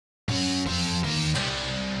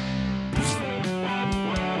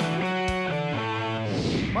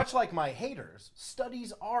Much like my haters,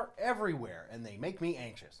 studies are everywhere, and they make me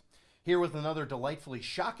anxious. Here with another delightfully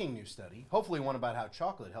shocking new study, hopefully one about how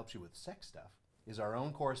chocolate helps you with sex stuff, is our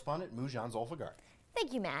own correspondent, Moujan Zolfaghari.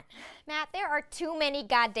 Thank you, Matt. Matt, there are too many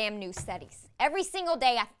goddamn news studies. Every single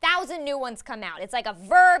day, 1,000 new ones come out. It's like a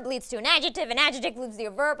verb leads to an adjective leads to a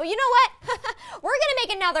verb. Well, you know what? We're gonna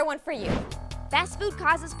make another one for you. Fast food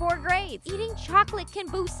causes poor grades. Eating chocolate can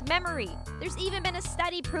boost memory. There's even been a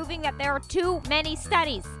study proving that there are too many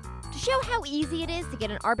studies. To show how easy it is to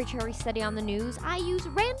get an arbitrary study on the news, I use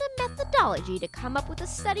random methodology to come up with a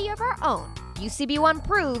study of our own. UCB1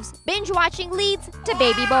 proves binge-watching leads to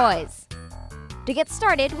baby boys. To get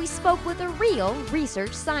started, we spoke with a real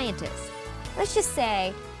research scientist. Let's just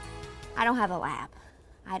say I don't have a lab.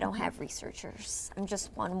 I don't have researchers. I'm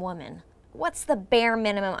just one woman. What's the bare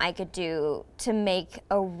minimum I could do to make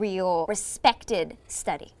a real respected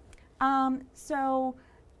study? So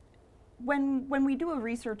when we do a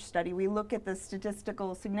research study, we look at the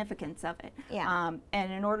statistical significance of it. Yeah.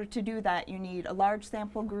 And in order to do that, you need a large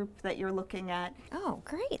sample group that you're looking at. Oh,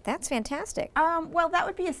 great. That's fantastic. Well, that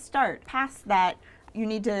would be a start. Past that, you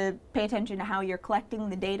need to pay attention to how you're collecting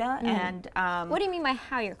the data. And what do you mean by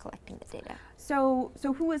how you're collecting the data? So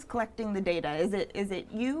who is collecting the data? Is it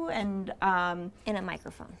you and in a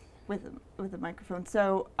microphone. With a microphone.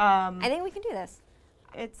 So I think we can do this.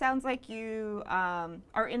 It sounds like you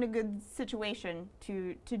are in a good situation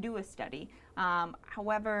to do a study.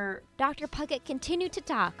 However, Dr. Puckett continued to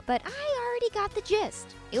talk, but I already got the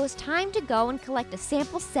gist. It was time to go and collect a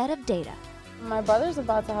sample set of data. My brother's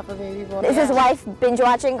about to have a baby boy. Is his wife binge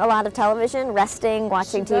watching a lot of television, resting,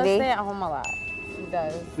 watching TV? She does stay at home a lot. She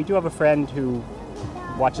does. We do have a friend who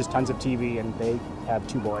watches tons of TV, and they have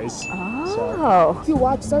 2 boys. Oh. If you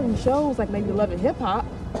watch certain shows, like maybe Love and Hip Hop,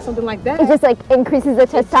 something like that. It just like increases the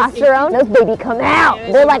testosterone. Those babies come out.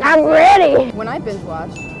 They're like, I'm ready. When I binge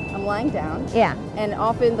watch, I'm lying down. Yeah. And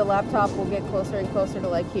often the laptop will get closer and closer to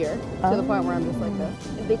like here, to the point where I'm just like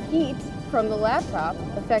this. The heat from the laptop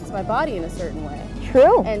affects my body in a certain way.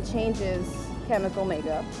 True. And changes chemical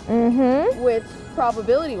makeup, Mm-hmm. which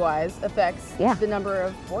probability-wise affects Yeah. the number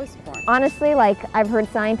of voice porn. Honestly, like, I've heard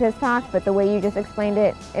scientists talk, but the way you just explained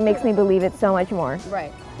it, it makes me believe it so much more.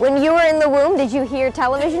 Right. When you were in the womb, did you hear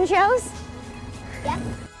television shows? Yes.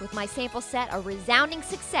 With my sample set a resounding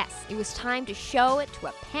success, it was time to show it to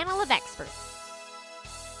a panel of experts.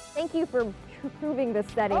 Thank you for proving this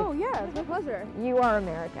study. Oh yeah, it's my pleasure. You are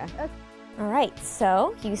America. All right,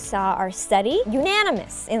 so you saw our study,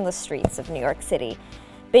 unanimous in the streets of New York City.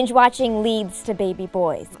 Binge watching leads to baby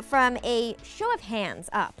boys. From a show of hands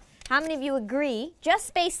up, how many of you agree,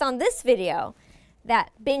 just based on this video,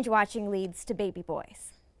 that binge watching leads to baby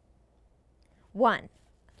boys? 1.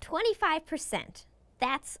 25%.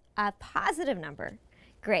 That's a positive number.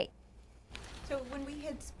 Great. So when we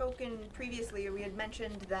had spoken previously, we had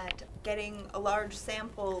mentioned that getting a large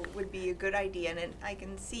sample would be a good idea, and I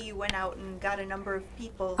can see you went out and got a number of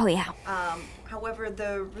people. Oh yeah. However,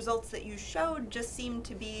 the results that you showed just seemed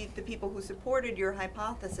to be the people who supported your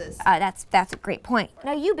hypothesis. That's a great point.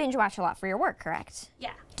 Now you binge watch a lot for your work, correct?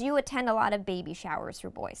 Yeah. Do you attend a lot of baby showers for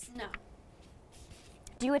boys? No.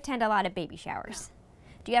 Do you attend a lot of baby showers?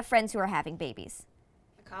 No. Do you have friends who are having babies?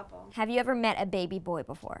 A couple. Have you ever met a baby boy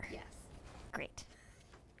before? Yes. Great.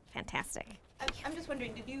 Fantastic. I'm just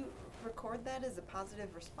wondering, did you record that as a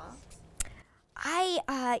positive response?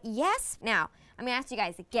 Yes. Now, I'm going to ask you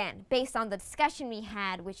guys again, based on the discussion we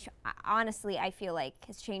had, which honestly I feel like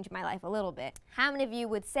has changed my life a little bit. How many of you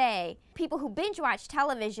would say people who binge watch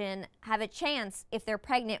television have a chance, if they're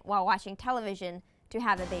pregnant while watching television, to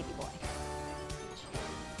have a baby boy?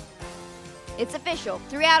 It's official.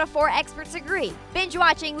 3 out of 4 experts agree. Binge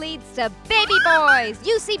watching leads to baby boys.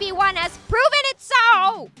 UCB1 has proven it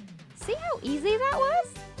so. See how easy that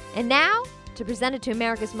was? And now, to present it to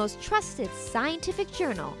America's most trusted scientific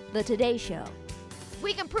journal, The Today Show. If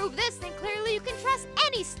we can prove this, then clearly you can trust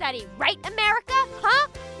any study, right, America? Huh?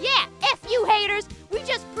 Yeah, F you haters. We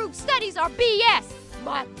just proved studies are BS.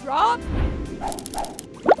 Mic drop.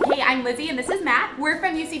 Hey, I'm Lizzie and this is Matt. We're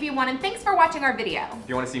from UCB1 and thanks for watching our video. If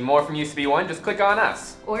you want to see more from UCB1, just click on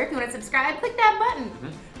us. Or if you want to subscribe, click that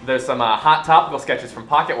button. There's some hot topical sketches from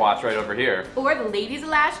Pocket Watch right over here. Or the Ladies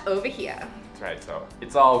Lash over here. That's right, so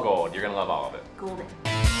it's all gold. You're gonna love all of it. Golden.